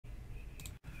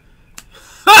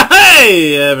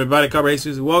Hey everybody, Carburetor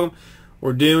Susie, welcome.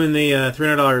 We're doing the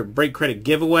 $300 break credit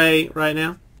giveaway right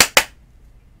now.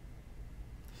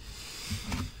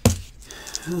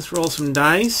 Let's roll some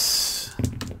dice.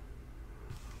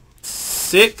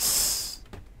 6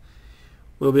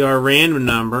 will be our random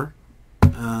number.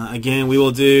 Again, we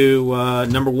will do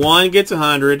number 1 gets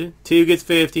 100, 2 gets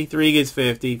 50, 3 gets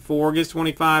 50, 4 gets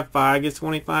 25, 5 gets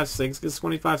 25, 6 gets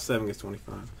 25, 7 gets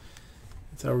 25.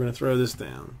 That's how we're going to throw this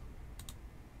down.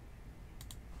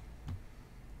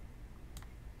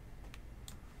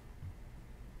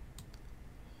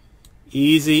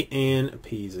 Easy and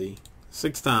peasy.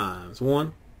 6 times.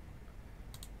 1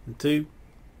 and 2.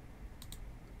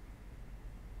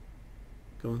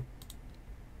 Going.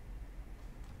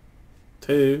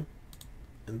 2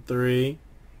 and 3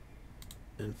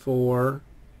 and 4.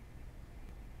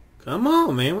 Come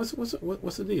on, man. What's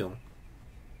the deal?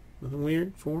 Nothing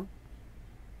weird. 4,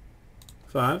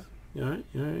 5. All right.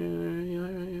 All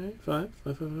right. 5.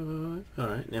 All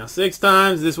right. Now 6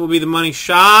 times. This will be the money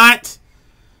shot.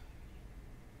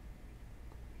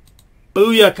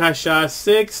 Booyah shot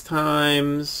 6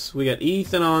 times. We got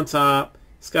Ethan on top.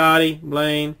 Scotty,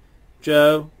 Blaine,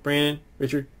 Joe, Brandon,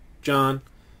 Richard, John.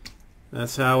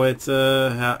 That's how it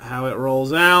how it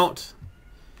rolls out.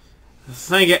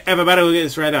 Thank you, everybody. We'll get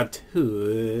this right out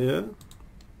too.